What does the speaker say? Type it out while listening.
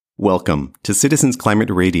Welcome to Citizens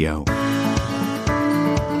Climate Radio.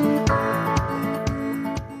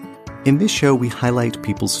 In this show, we highlight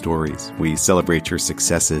people's stories, we celebrate your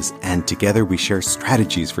successes, and together we share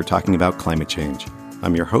strategies for talking about climate change.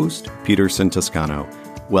 I'm your host, Peterson Toscano.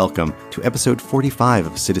 Welcome to episode 45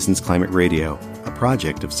 of Citizens Climate Radio, a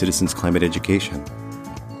project of Citizens Climate Education.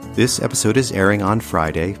 This episode is airing on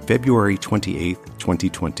Friday, February 28th,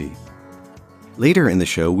 2020. Later in the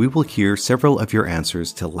show, we will hear several of your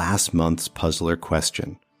answers to last month's puzzler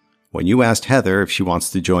question. When you asked Heather if she wants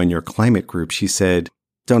to join your climate group, she said,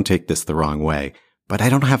 "Don't take this the wrong way, but I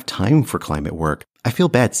don't have time for climate work. I feel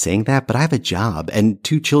bad saying that, but I have a job and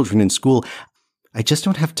 2 children in school. I just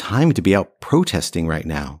don't have time to be out protesting right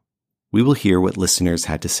now." We will hear what listeners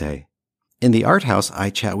had to say. In the Art House, I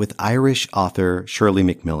chat with Irish author Shirley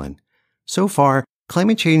MacMillan. So far,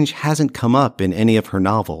 climate change hasn't come up in any of her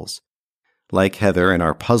novels. Like Heather in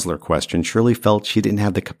our puzzler question, Shirley felt she didn't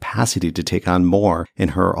have the capacity to take on more in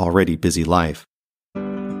her already busy life.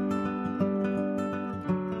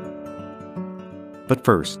 But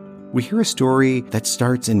first, we hear a story that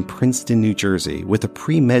starts in Princeton, New Jersey, with a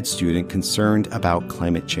pre-med student concerned about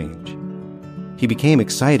climate change. He became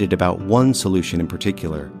excited about one solution in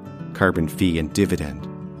particular, carbon fee and dividend.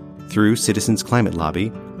 Through Citizens Climate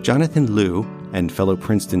Lobby, Jonathan Liu and fellow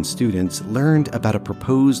Princeton students learned about a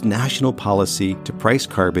proposed national policy to price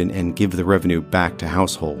carbon and give the revenue back to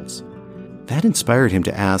households. That inspired him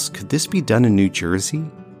to ask, could this be done in New Jersey?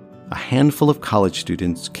 A handful of college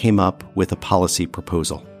students came up with a policy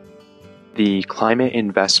proposal. The Climate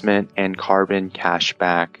Investment and Carbon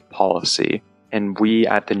Cashback Policy. And we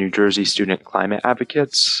at the New Jersey Student Climate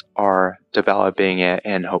Advocates are developing it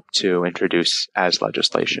and hope to introduce as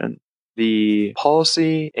legislation. The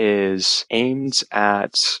policy is aimed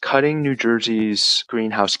at cutting New Jersey's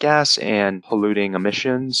greenhouse gas and polluting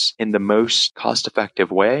emissions in the most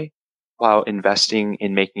cost-effective way, while investing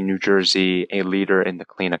in making New Jersey a leader in the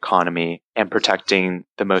clean economy and protecting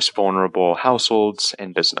the most vulnerable households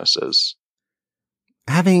and businesses.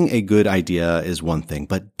 Having a good idea is one thing,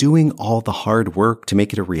 but doing all the hard work to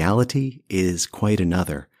make it a reality is quite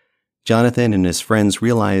another. Jonathan and his friends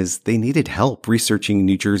realized they needed help researching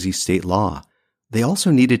New Jersey state law. They also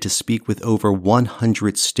needed to speak with over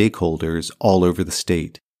 100 stakeholders all over the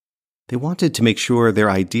state. They wanted to make sure their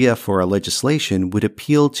idea for a legislation would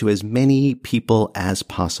appeal to as many people as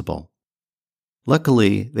possible.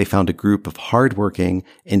 Luckily, they found a group of hardworking,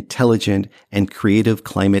 intelligent, and creative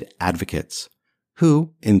climate advocates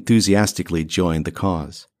who enthusiastically joined the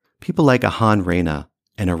cause. People like Ahan Reina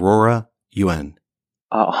and Aurora Yuen.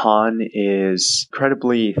 Han is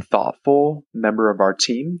incredibly thoughtful member of our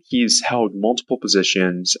team. He's held multiple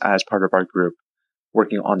positions as part of our group,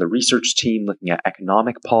 working on the research team, looking at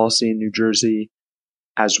economic policy in New Jersey,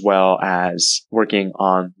 as well as working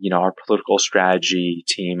on, our political strategy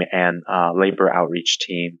team and labor outreach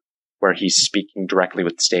team, where he's speaking directly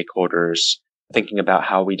with stakeholders, thinking about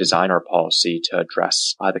how we design our policy to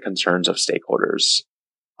address the concerns of stakeholders.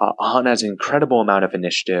 Han has an incredible amount of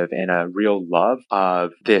initiative and a real love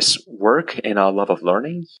of this work and a love of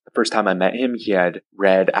learning. The first time I met him, he had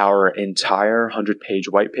read our entire 100-page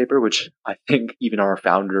white paper, which I think even our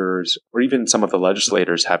founders or even some of the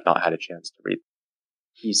legislators have not had a chance to read.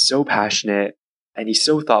 He's so passionate and he's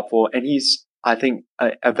so thoughtful, and he's, I think,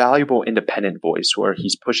 a valuable independent voice where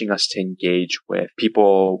he's pushing us to engage with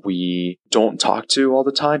people we don't talk to all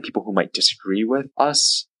the time, people who might disagree with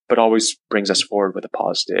us, but always brings us forward with a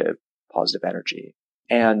positive energy.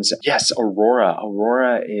 And yes,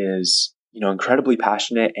 Aurora is, incredibly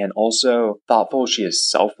passionate and also thoughtful. She is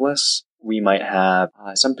selfless. We might have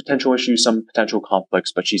some potential issues, some potential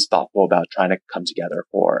conflicts, but she's thoughtful about trying to come together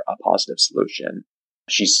for a positive solution.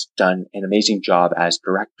 She's done an amazing job as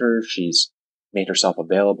director. She's made herself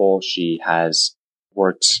available. She has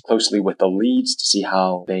worked closely with the leads to see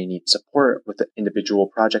how they need support with the individual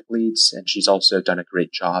project leads. And she's also done a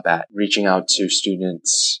great job at reaching out to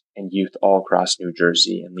students and youth all across New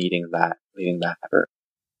Jersey and leading that effort.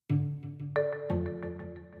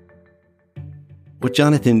 What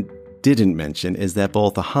Jonathan didn't mention is that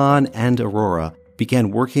both Ahan and Aurora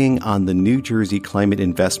began working on the New Jersey Climate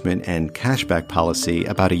Investment and Cashback Policy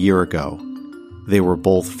about a year ago. They were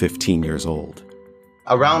both 15 years old.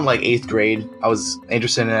 Around 8th grade, I was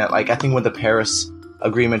interested in it. I think when the Paris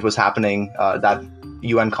Agreement was happening, that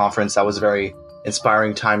UN conference, that was a very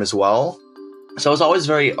inspiring time as well. So I was always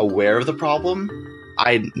very aware of the problem.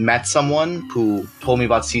 I met someone who told me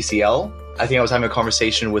about CCL. I think I was having a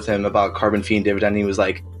conversation with him about carbon fee and dividend. And he was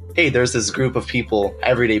like, hey, there's this group of people,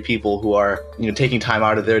 everyday people who are, taking time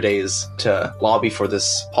out of their days to lobby for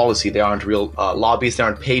this policy. They aren't real lobbyists. They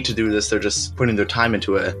aren't paid to do this. They're just putting their time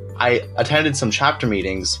into it. I attended some chapter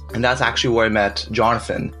meetings, and that's actually where I met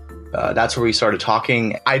Jonathan. That's where we started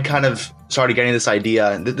talking. I'd kind of started getting this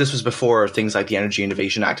idea. This was before things like the Energy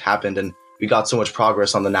Innovation Act happened, and we got so much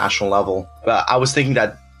progress on the national level. But I was thinking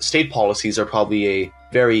that state policies are probably a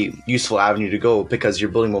very useful avenue to go because you're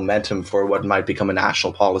building momentum for what might become a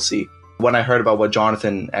national policy. When I heard about what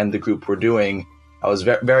Jonathan and the group were doing, I was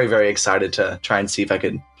very, very excited to try and see if I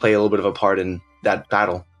could play a little bit of a part in that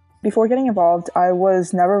battle. Before getting involved, I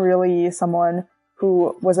was never really someone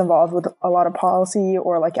who was involved with a lot of policy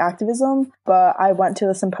or like activism, but I went to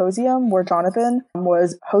the symposium where Jonathan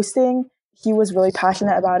was hosting. He was really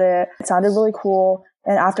passionate about it. It sounded really cool.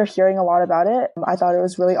 And after hearing a lot about it, I thought it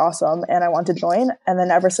was really awesome and I wanted to join. And then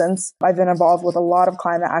ever since, I've been involved with a lot of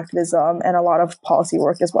climate activism and a lot of policy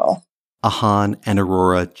work as well. Ahan and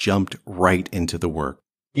Aurora jumped right into the work.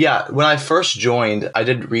 Yeah, when I first joined, I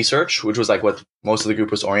did research, which was like what most of the group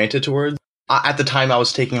was oriented towards. At the time, I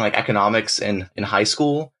was taking like economics in high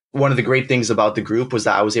school. One of the great things about the group was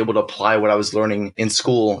that I was able to apply what I was learning in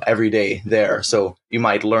school every day there. So you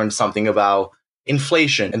might learn something about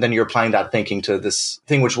inflation, and then you're applying that thinking to this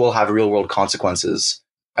thing which will have real world consequences.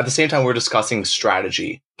 At the same time, we're discussing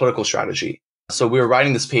strategy, political strategy. So we were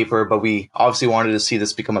writing this paper, but we obviously wanted to see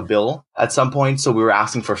this become a bill at some point. So we were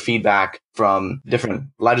asking for feedback from different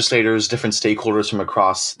legislators, different stakeholders from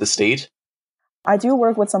across the state. I do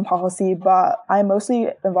work with some policy, but I mostly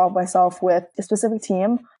involve myself with a specific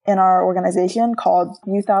team in our organization called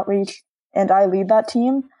Youth Outreach, and I lead that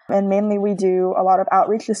team. And mainly we do a lot of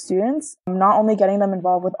outreach to students, not only getting them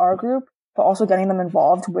involved with our group, but also getting them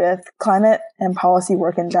involved with climate and policy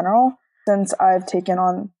work in general. Since I've taken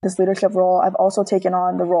on this leadership role, I've also taken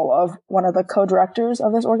on the role of one of the co-directors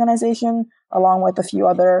of this organization, along with a few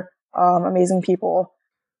other amazing people.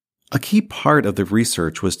 A key part of the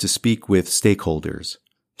research was to speak with stakeholders.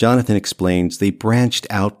 Jonathan explains they branched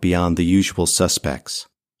out beyond the usual suspects.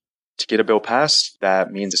 To get a bill passed,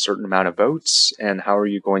 that means a certain amount of votes. And how are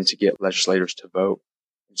you going to get legislators to vote?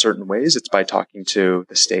 In certain ways, it's by talking to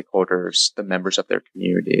the stakeholders, the members of their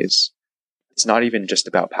communities. It's not even just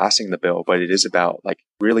about passing the bill, but it is about like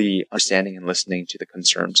really understanding and listening to the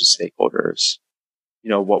concerns of stakeholders.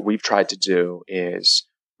 What we've tried to do is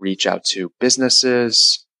reach out to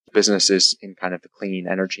businesses in kind of the clean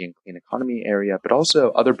energy and clean economy area, but also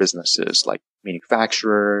other businesses like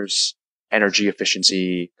manufacturers, energy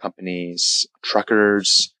efficiency companies,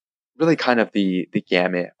 truckers, really kind of the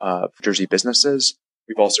gamut of Jersey businesses.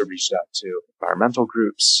 We've also reached out to environmental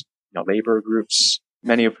groups, labor groups,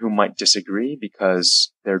 many of whom might disagree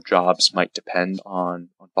because their jobs might depend on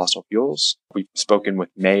fossil fuels. We've spoken with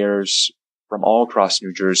mayors from all across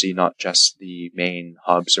New Jersey, not just the main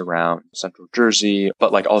hubs around central Jersey,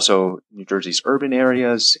 but like also New Jersey's urban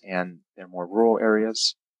areas and their more rural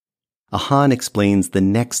areas. Ahan explains the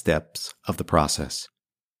next steps of the process.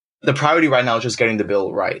 The priority right now is just getting the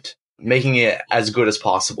bill right, making it as good as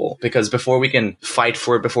possible. Because before we can fight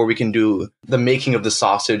for it, before we can do the making of the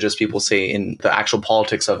sausage, as people say, in the actual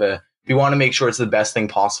politics of it, we want to make sure it's the best thing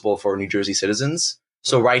possible for New Jersey citizens.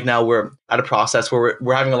 So right now we're at a process where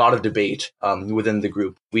we're having a lot of debate within the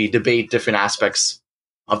group. We debate different aspects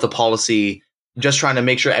of the policy, just trying to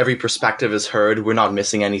make sure every perspective is heard. We're not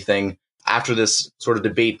missing anything. After this sort of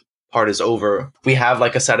debate part is over, we have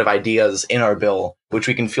like a set of ideas in our bill, which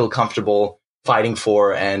we can feel comfortable fighting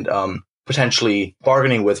for and potentially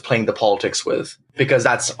bargaining with, playing the politics with, because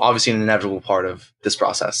that's obviously an inevitable part of this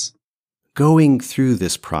process. Going through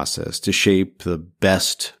this process to shape the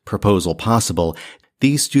best proposal possible,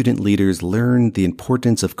 these student leaders learned the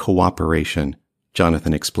importance of cooperation,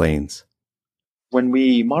 Jonathan explains. When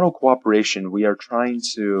we model cooperation, we are trying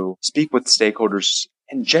to speak with stakeholders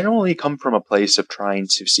and generally come from a place of trying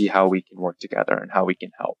to see how we can work together and how we can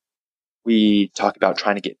help. We talk about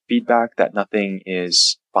trying to get feedback, that nothing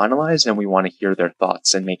is finalized, and we want to hear their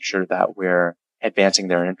thoughts and make sure that we're advancing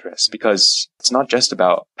their interests, because it's not just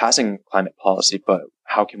about passing climate policy, but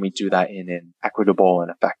how can we do that in an equitable and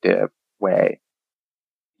effective way?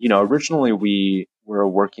 Originally we were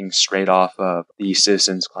working straight off of the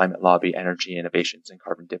Citizens Climate Lobby Energy Innovations and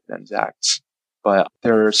Carbon Dividends Acts. But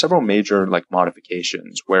there are several major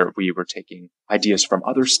modifications where we were taking ideas from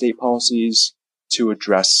other state policies to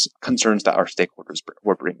address concerns that our stakeholders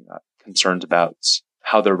were bringing up, concerns about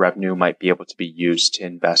how their revenue might be able to be used to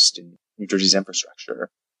invest in New Jersey's infrastructure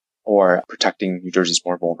or protecting New Jersey's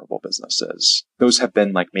more vulnerable businesses. Those have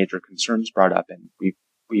been major concerns brought up, and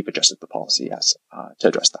we've adjusted the policy to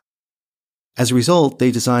address that. As a result,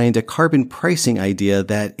 they designed a carbon pricing idea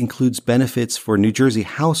that includes benefits for New Jersey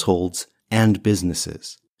households and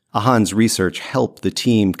businesses. Ahan's research helped the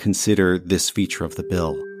team consider this feature of the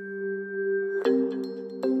bill.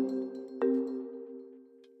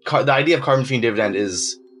 The idea of carbon fee and dividend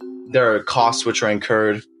is there are costs which are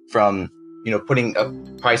incurred from putting a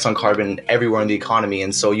price on carbon everywhere in the economy,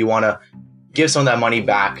 and so you want to give some of that money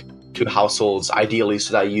back to households, ideally,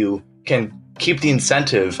 so that you can keep the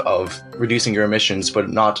incentive of reducing your emissions but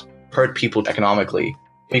not hurt people economically.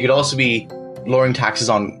 It could also be lowering taxes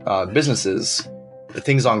on businesses,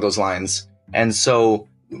 things along those lines. And so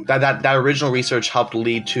that original research helped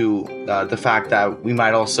lead to the fact that we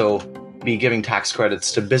might also be giving tax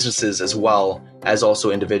credits to businesses as well as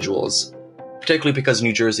also individuals, particularly because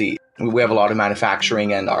New Jersey, we have a lot of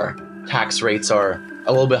manufacturing and our tax rates are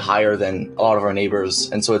a little bit higher than a lot of our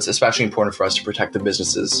neighbors. And so it's especially important for us to protect the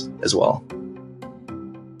businesses as well.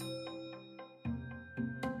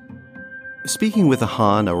 Speaking with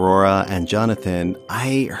Ahan, Aurora, and Jonathan,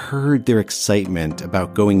 I heard their excitement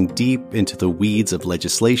about going deep into the weeds of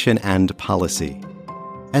legislation and policy.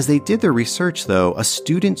 As they did their research, though, a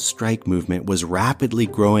student strike movement was rapidly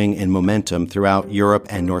growing in momentum throughout Europe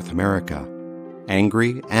and North America.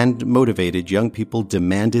 Angry and motivated young people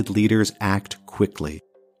demanded leaders act quickly.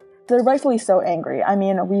 They're rightfully so angry. I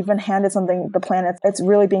mean, we've been handed something, the planet, it's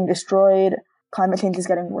really being destroyed. Climate change is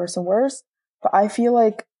getting worse and worse. But I feel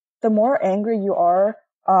like the more angry you are,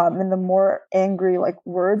 and the more angry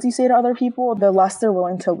words you say to other people, the less they're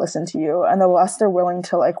willing to listen to you and the less they're willing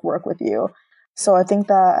to work with you. So I think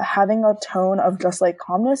that having a tone of just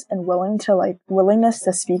calmness and willingness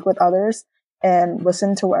to speak with others and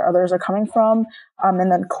listen to where others are coming from,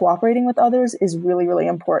 and then cooperating with others is really, really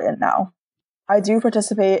important now. I do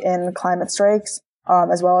participate in climate strikes,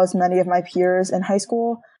 as well as many of my peers in high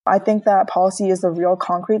school. I think that policy is the real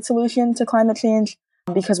concrete solution to climate change,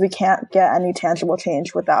 because we can't get any tangible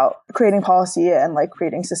change without creating policy and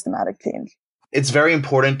creating systematic change. It's very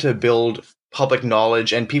important to build public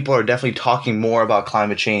knowledge, and people are definitely talking more about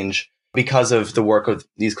climate change because of the work of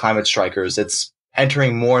these climate strikers. It's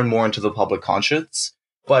entering more and more into the public conscience,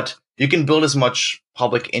 but you can build as much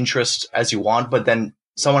public interest as you want, but then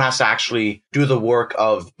someone has to actually do the work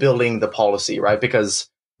of building the policy, right? Because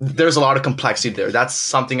there's a lot of complexity there. That's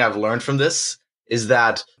something I've learned from this, is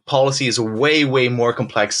that policy is way, way more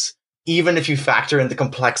complex, even if you factor in the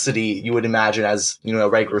complexity you would imagine as, a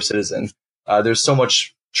regular citizen. There's so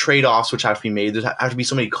much trade-offs which have to be made. There have to be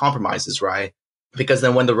so many compromises, right? Because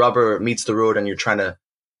then when the rubber meets the road and you're trying to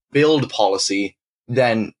build policy,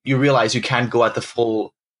 then you realize you can't go at the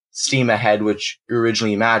full steam ahead, which you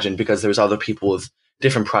originally imagined, because there's other people with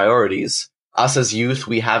different priorities. Us as youth,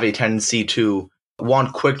 we have a tendency to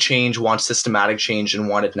want quick change, want systematic change, and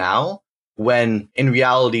want it now, when in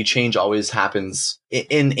reality, change always happens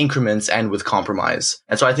in increments and with compromise.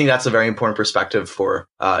 And so I think that's a very important perspective for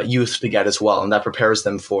youth to get as well. And that prepares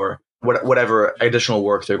them for whatever additional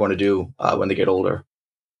work they're going to do when they get older.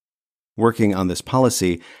 Working on this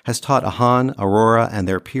policy has taught Ahan, Aurora, and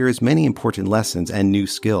their peers many important lessons and new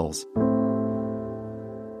skills.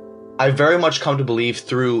 I've very much come to believe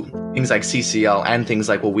through things like CCL and things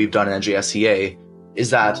like what we've done in NJSCA is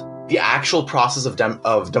that the actual process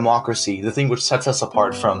of democracy, the thing which sets us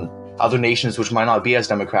apart from other nations which might not be as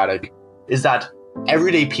democratic, is that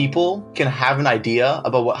everyday people can have an idea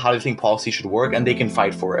about how they think policy should work, and they can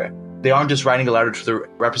fight for it. They aren't just writing a letter to the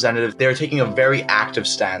representative. They're taking a very active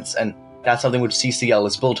stance, and that's something which CCL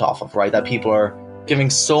is built off of, right? That people are giving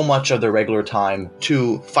so much of their regular time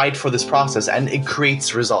to fight for this process, and it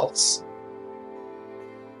creates results.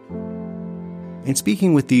 In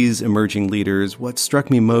speaking with these emerging leaders, what struck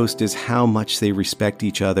me most is how much they respect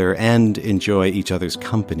each other and enjoy each other's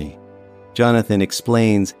company. Jonathan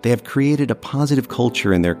explains they have created a positive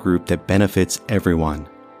culture in their group that benefits everyone.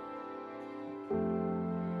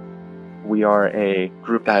 We are a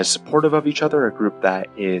group that is supportive of each other, a group that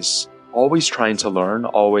is always trying to learn,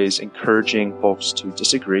 always encouraging folks to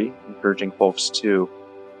disagree, encouraging folks to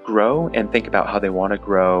grow and think about how they want to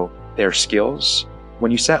grow their skills. When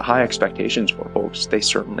you set high expectations for folks, they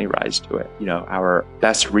certainly rise to it. Our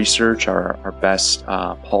best research, our best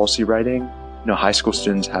policy writing, high school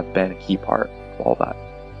students have been a key part of all that.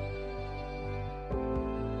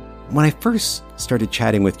 When I first started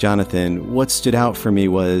chatting with Jonathan, what stood out for me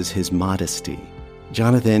was his modesty.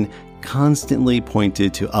 Jonathan constantly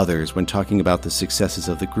pointed to others when talking about the successes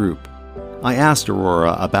of the group. I asked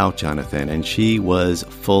Aurora about Jonathan, and she was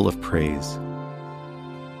full of praise.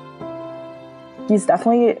 He's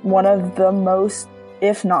definitely one of the most,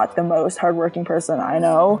 if not the most, hardworking person I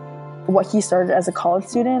know. What he started as a college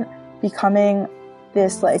student, becoming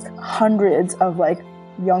this like hundreds of like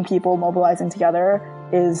young people mobilizing together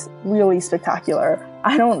is really spectacular.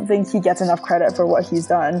 I don't think he gets enough credit for what he's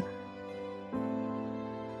done.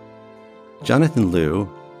 Jonathan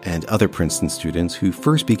Liu and other Princeton students who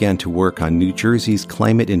first began to work on New Jersey's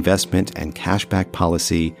climate investment and cashback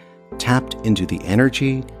policy tapped into the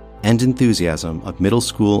energy and enthusiasm of middle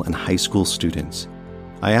school and high school students.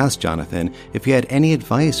 I asked Jonathan if he had any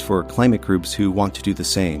advice for climate groups who want to do the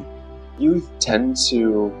same. Youth tend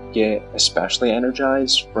to get especially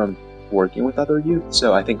energized from working with other youth,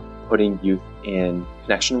 so I think putting youth in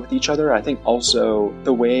connection with each other. I think also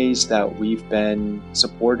the ways that we've been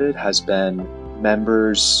supported has been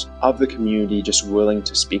members of the community just willing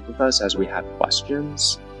to speak with us as we have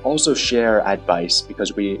questions. Also share advice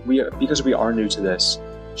because we are new to this.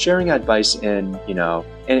 Sharing advice in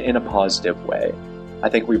a positive way. I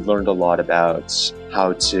think we've learned a lot about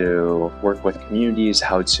how to work with communities,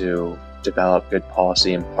 how to develop good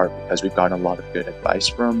policy, in part because we've gotten a lot of good advice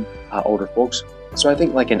from older folks. So I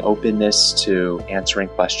think like an openness to answering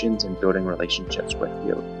questions and building relationships with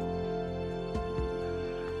you.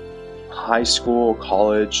 High school,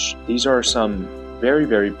 college, these are some very,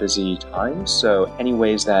 very busy times. So any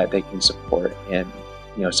ways that they can support in,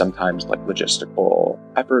 sometimes like logistical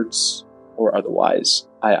efforts or otherwise,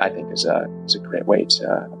 I think is a great way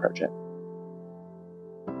to approach it.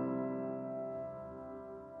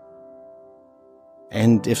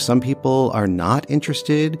 And if some people are not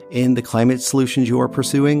interested in the climate solutions you are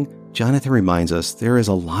pursuing, Jonathan reminds us there is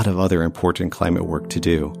a lot of other important climate work to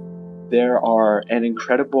do. There are an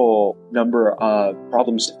incredible number of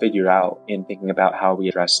problems to figure out in thinking about how we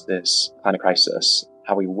address this climate crisis.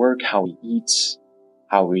 How we work, how we eat,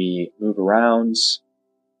 how we move around,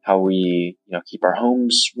 how we keep our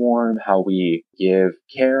homes warm, how we give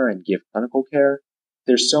care and give clinical care.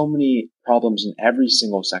 There's so many problems in every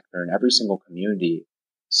single sector, in every single community.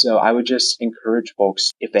 So I would just encourage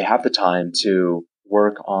folks, if they have the time, to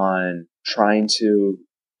work on trying to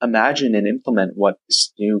imagine and implement what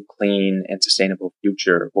this new clean and sustainable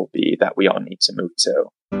future will be that we all need to move to.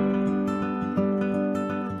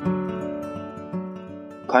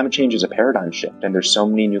 Climate change is a paradigm shift, and there's so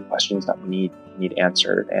many new questions that we need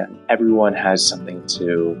answered, and everyone has something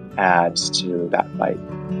to add to that fight.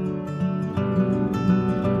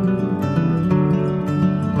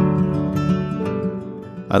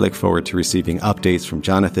 I look forward to receiving updates from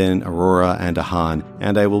Jonathan, Aurora, and Ahan,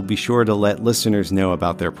 and I will be sure to let listeners know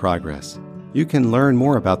about their progress. You can learn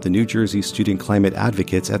more about the New Jersey Student Climate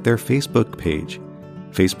Advocates at their Facebook page,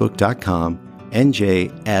 facebook.com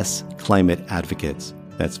NJS Climate Advocates.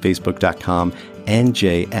 That's facebook.com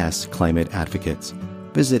NJS Climate Advocates.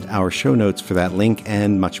 Visit our show notes for that link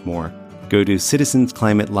and much more. Go to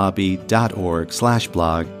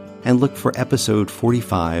citizensclimatelobby.org/blog and look for episode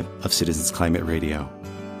 45 of Citizens Climate Radio.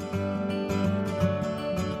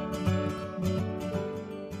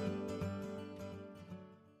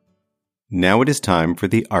 Now it is time for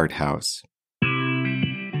the Art House.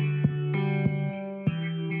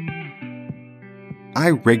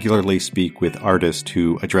 I regularly speak with artists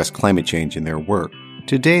who address climate change in their work.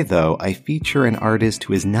 Today, though, I feature an artist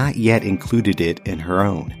who has not yet included it in her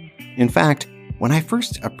own. In fact, when I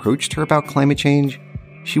first approached her about climate change,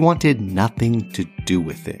 she wanted nothing to do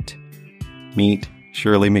with it. Meet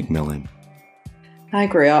Shirley McMillan. I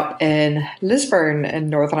grew up in Lisburn in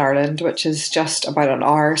Northern Ireland, which is just about an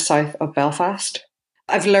hour south of Belfast.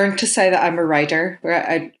 I've learned to say that I'm a writer.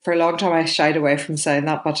 For a long time I shied away from saying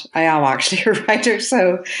that, but I am actually a writer,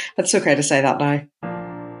 so it's okay to say that now.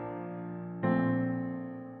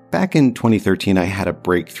 Back in 2013, I had a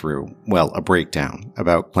breakdown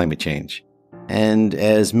about climate change. And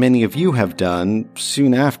as many of you have done,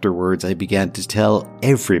 soon afterwards I began to tell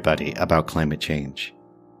everybody about climate change.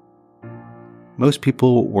 Most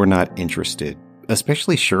people were not interested,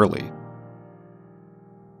 especially Shirley.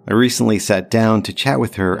 I recently sat down to chat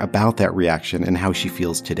with her about that reaction and how she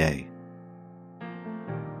feels today.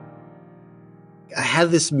 I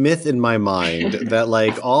had this myth in my mind that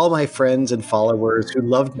like all my friends and followers who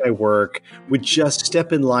loved my work would just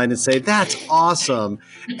step in line and say, "That's awesome."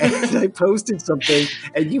 And I posted something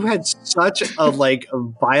and you had such a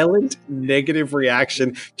violent negative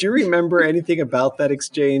reaction. Do you remember anything about that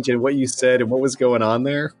exchange and what you said and what was going on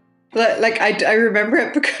there? I remember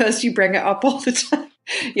it because you bring it up all the time.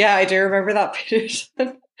 Yeah, I do remember that,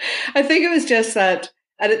 Peterson. I think it was just that,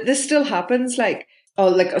 and this still happens,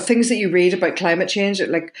 things that you read about climate change,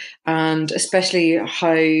 and especially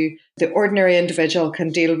how the ordinary individual can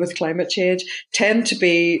deal with climate change, tend to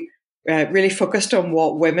be really focused on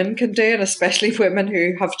what women can do, and especially women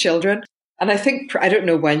who have children. And I think, I don't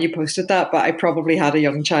know when you posted that, but I probably had a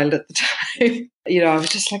young child at the time. I was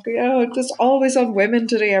just like, it's always on women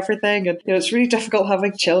to do everything. And, it's really difficult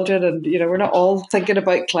having children. And, we're not all thinking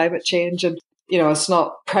about climate change. And, it's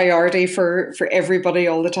not priority for everybody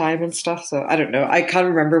all the time and stuff. So I don't know. I can't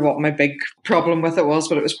remember what my big problem with it was,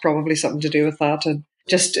 but it was probably something to do with that. And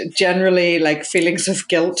just generally like feelings of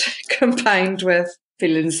guilt combined with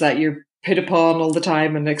feelings that you're put upon all the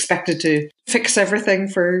time and expected to fix everything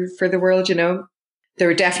for the world,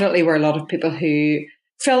 There definitely were a lot of people who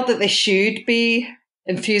felt that they should be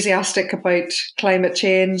enthusiastic about climate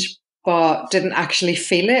change, but didn't actually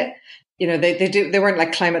feel it. They weren't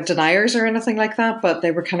like climate deniers or anything like that, but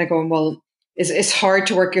they were kind of going, well, it's hard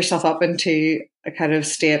to work yourself up into a kind of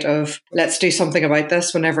state of let's do something about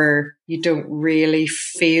this whenever you don't really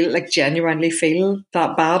genuinely feel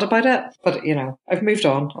that bad about it. But, I've moved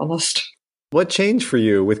on, honest. What changed for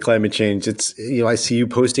you with climate change? It's, I see you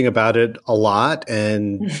posting about it a lot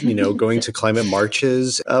and, going to climate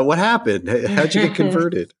marches. What happened? How'd you get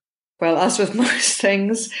converted? Well, as with most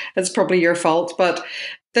things, it's probably your fault, but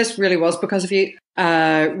this really was because of you.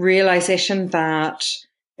 Realization that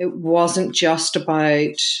it wasn't just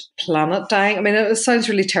about planet dying. I mean, it sounds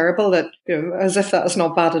really terrible that, as if that is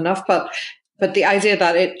not bad enough, but the idea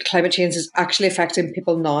that climate change is actually affecting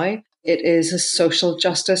people now, it is a social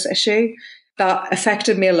justice issue. That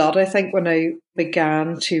affected me a lot, I think, when I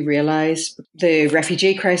began to realize the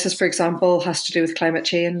refugee crisis, for example, has to do with climate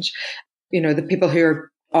change. The people who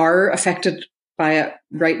are affected by it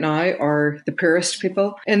right now are the poorest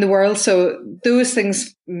people in the world. So those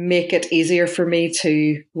things make it easier for me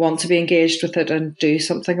to want to be engaged with it and do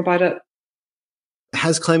something about it.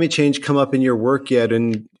 Has climate change come up in your work yet?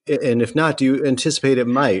 And if not, do you anticipate it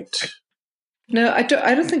might? No, I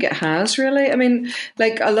don't think it has really. I mean,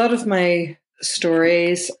 like a lot of my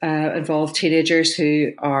stories involve teenagers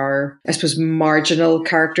who are, I suppose, marginal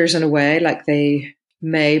characters in a way, like they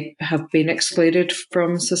may have been excluded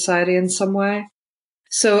from society in some way.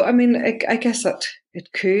 So, I mean, I guess that it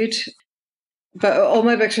could. But all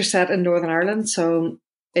my books are set in Northern Ireland. So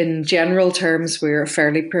in general terms, we're a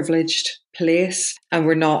fairly privileged place and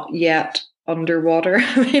we're not yet underwater.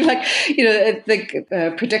 I mean,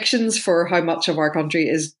 the predictions for how much of our country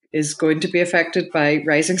is going to be affected by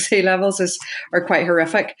rising sea levels are quite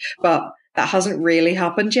horrific. But that hasn't really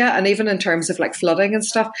happened yet. And even in terms of like flooding and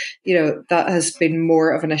stuff, that has been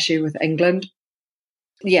more of an issue with England.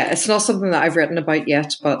 Yeah, it's not something that I've written about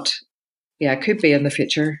yet, but yeah, it could be in the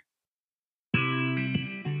future.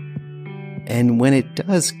 And when it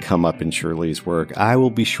does come up in Shirley's work, I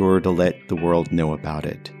will be sure to let the world know about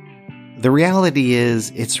it. The reality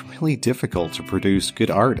is, it's really difficult to produce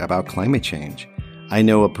good art about climate change. I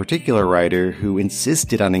know a particular writer who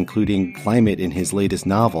insisted on including climate in his latest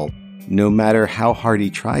novel. No matter how hard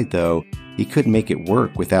he tried, though, he couldn't make it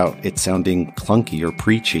work without it sounding clunky or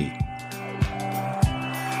preachy.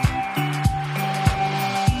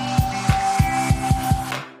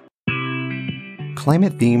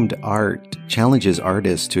 Climate-themed art challenges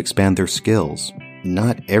artists to expand their skills.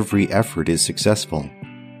 Not every effort is successful.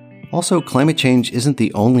 Also, climate change isn't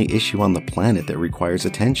the only issue on the planet that requires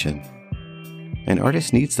attention. An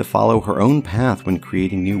artist needs to follow her own path when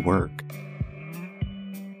creating new work.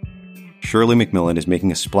 Shirley McMillan is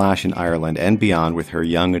making a splash in Ireland and beyond with her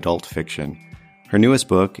young adult fiction. Her newest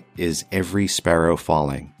book is Every Sparrow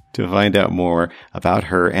Falling. To find out more about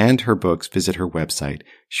her and her books, visit her website,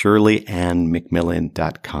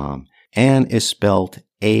 shirleyannmcmillan.com. Anne is spelled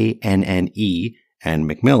A-N-N-E, and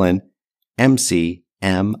McMillan, M-C-M-I-L-L-A-N.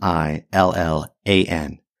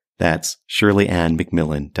 That's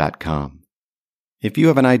shirleyannmcmillan.com. If you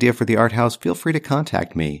have an idea for the Art House, feel free to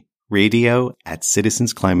contact me,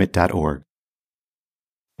 radio@citizensclimate.org.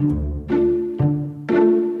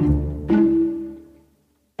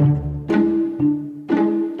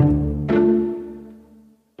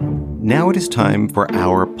 Now it is time for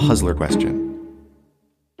our puzzler question.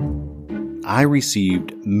 I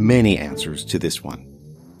received many answers to this one.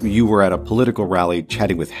 You were at a political rally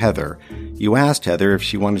chatting with Heather. You asked Heather if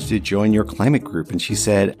she wanted to join your climate group, and she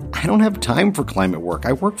said, I don't have time for climate work.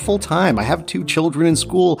 I work full time. I have 2 children in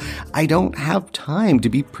school. I don't have time to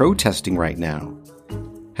be protesting right now.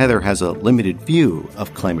 Heather has a limited view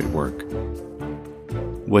of climate work.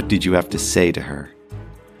 What did you have to say to her?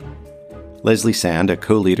 Leslie Sand, a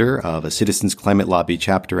co-leader of a Citizens Climate Lobby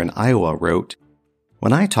chapter in Iowa, wrote,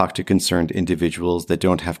 When I talk to concerned individuals that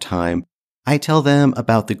don't have time, I tell them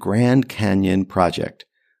about the Grand Canyon Project.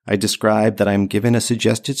 I describe that I'm given a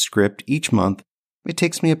suggested script each month. It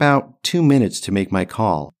takes me about 2 minutes to make my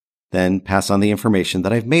call, then pass on the information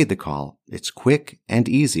that I've made the call. It's quick and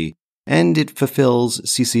easy. and it fulfills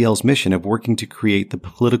CCL's mission of working to create the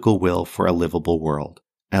political will for a livable world.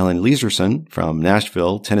 Alan Leserson from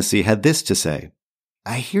Nashville, Tennessee, had this to say: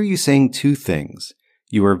 I hear you saying two things.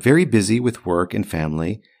 You are very busy with work and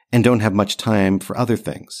family and don't have much time for other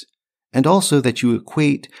things. And also that you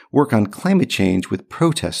equate work on climate change with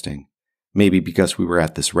protesting, maybe because we were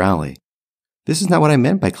at this rally. This is not what I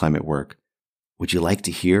meant by climate work. Would you like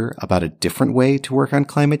to hear about a different way to work on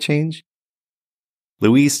climate change?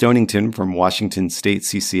 Louise Stonington from Washington State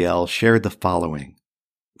CCL shared the following.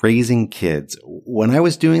 Raising kids. When I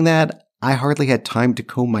was doing that, I hardly had time to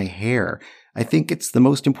comb my hair. I think it's the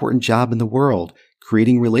most important job in the world,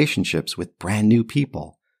 creating relationships with brand new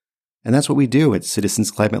people. And that's what we do at Citizens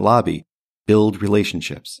Climate Lobby, build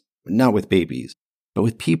relationships, not with babies, but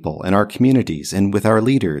with people in our communities and with our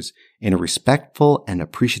leaders in a respectful and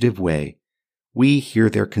appreciative way. We hear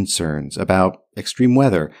their concerns about extreme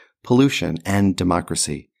weather, pollution, and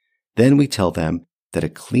democracy. Then we tell them that a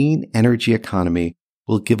clean energy economy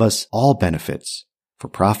will give us all benefits for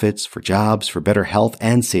profits, for jobs, for better health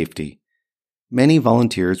and safety. Many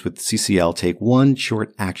volunteers with CCL take one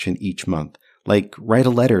short action each month, like write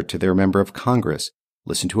a letter to their member of Congress,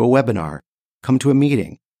 listen to a webinar, come to a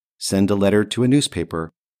meeting, send a letter to a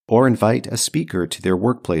newspaper, or invite a speaker to their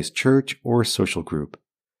workplace, church, or social group.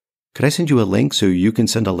 Could I send you a link so you can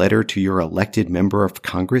send a letter to your elected member of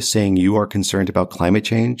Congress saying you are concerned about climate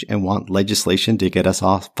change and want legislation to get us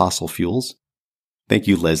off fossil fuels? Thank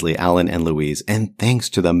you, Leslie, Alan, and Louise, and thanks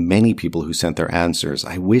to the many people who sent their answers.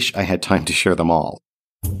 I wish I had time to share them all.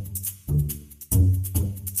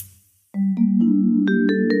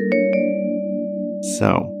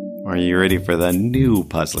 So, are you ready for the new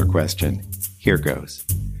puzzler question? Here goes.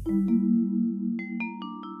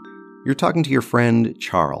 You're talking to your friend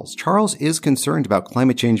Charles. Charles is concerned about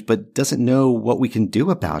climate change but doesn't know what we can do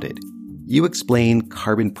about it. You explain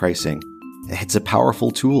carbon pricing. It's a powerful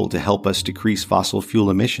tool to help us decrease fossil fuel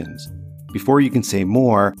emissions. Before you can say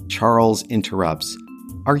more, Charles interrupts.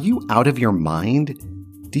 Are you out of your mind?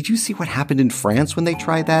 Did you see what happened in France when they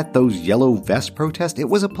tried that? Those yellow vest protests? It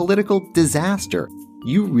was a political disaster.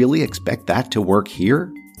 You really expect that to work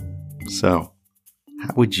here? So,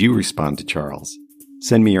 how would you respond to Charles?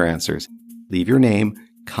 Send me your answers. Leave your name,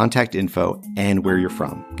 contact info, and where you're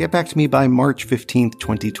from. Get back to me by March 15th,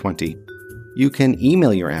 2020. You can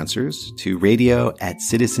email your answers to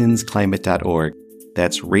radio@citizensclimate.org.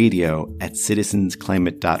 That's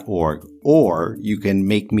radio@citizensclimate.org. Or you can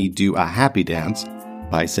make me do a happy dance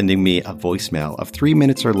by sending me a voicemail of 3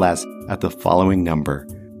 minutes or less at the following number.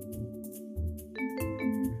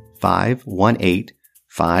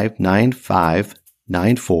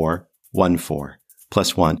 518-595-9414.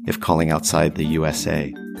 +1 if calling outside the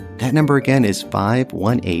USA. That number again is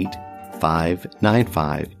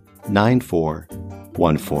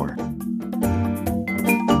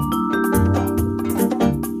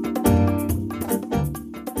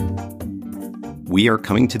We are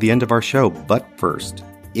coming to the end of our show, but first,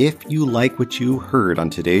 if you like what you heard on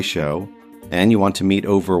today's show, and you want to meet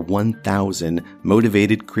over 1,000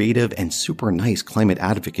 motivated, creative, and super nice climate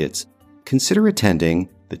advocates, consider attending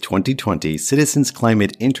the 2020 Citizens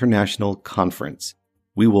Climate International Conference.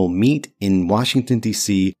 We will meet in Washington,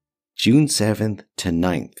 D.C., June 7th to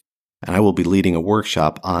 9th, and I will be leading a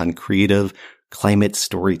workshop on creative climate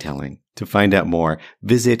storytelling. To find out more,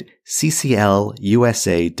 visit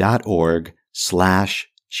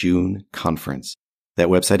cclusa.org/June Conference. That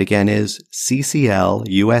website again is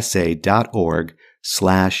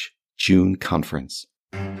cclusa.org/June Conference.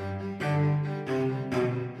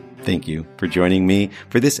 Thank you for joining me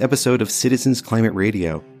for this episode of Citizens Climate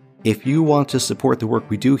Radio. If you want to support the work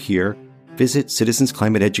we do here, visit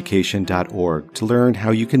citizensclimateeducation.org to learn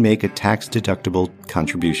how you can make a tax-deductible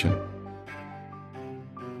contribution.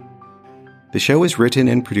 The show is written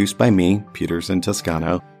and produced by me, Peterson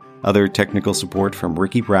Toscano. Other technical support from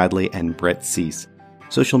Ricky Bradley and Brett Cease.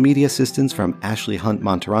 Social media assistance from Ashley Hunt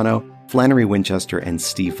Monterano, Flannery Winchester, and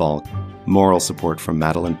Steve Falk. Moral support from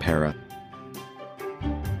Madeline Para.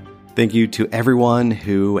 Thank you to everyone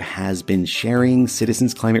who has been sharing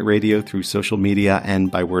Citizens Climate Radio through social media and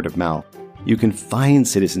by word of mouth. You can find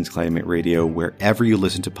Citizens Climate Radio wherever you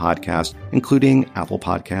listen to podcasts, including Apple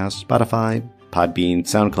Podcasts, Spotify, Podbean,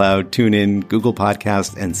 SoundCloud, TuneIn, Google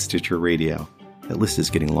Podcasts, and Stitcher Radio. That list is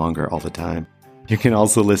getting longer all the time. You can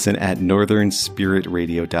also listen at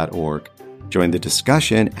northernspiritradio.org. Join the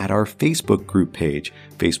discussion at our Facebook group page,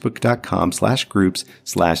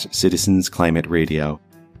 facebook.com/groups/Citizens Climate Radio.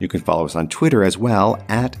 You can follow us on Twitter as well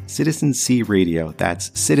at Citizens C Radio. That's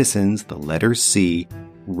Citizens, the letter C,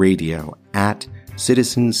 Radio, at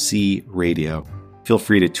Citizens C Radio. Feel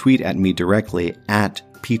free to tweet at me directly at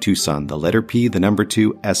P2Sun, the letter P, the number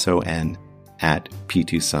 2, SON, at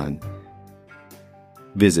P2Sun.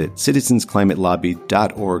 Visit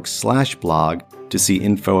citizensclimatelobby.org/blog to see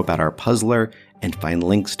info about our puzzler and find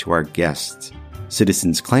links to our guests.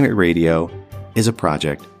 Citizens Climate Radio is a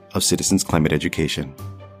project of Citizens Climate Education.